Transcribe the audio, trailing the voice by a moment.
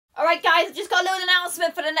Right, guys, I've just got a little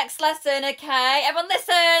announcement for the next lesson, okay? Everyone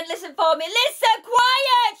listen for me. Listen,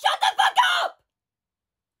 quiet! Shut the fuck up!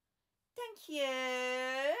 Thank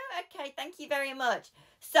you. Okay, thank you very much.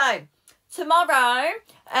 So, tomorrow,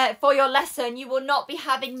 for your lesson, you will not be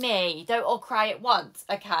having me. Don't all cry at once,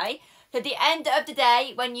 okay? So at the end of the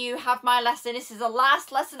day, when you have my lesson, this is the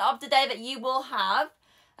last lesson of the day that you will have.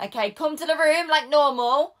 Okay, come to the room like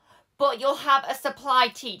normal, but you'll have a supply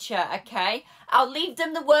teacher, okay? I'll leave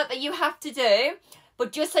them the work that you have to do,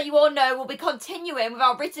 but just so you all know, we'll be continuing with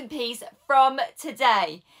our written piece from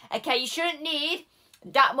today, okay? You shouldn't need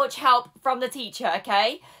that much help from the teacher,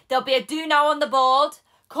 okay? There'll be a do now on the board.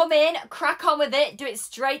 Come in, crack on with it, do it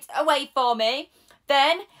straight away for me.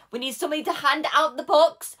 Then we need somebody to hand out the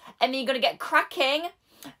books, and then you're going to get cracking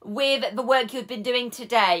with the work you've been doing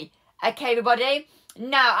today. Okay, everybody?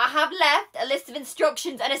 Now, I have left a list of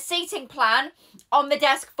instructions and a seating plan on the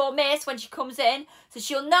desk for Miss when she comes in, so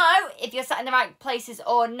she'll know if you're sat in the right places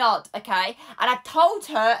or not, okay? And I told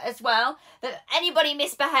her as well that if anybody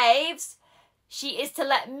misbehaves, she is to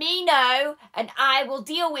let me know, and I will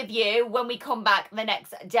deal with you when we come back the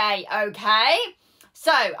next day, okay?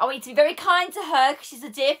 So, I want you to be very kind to her, because she's a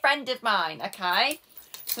dear friend of mine, okay?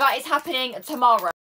 So that is happening tomorrow.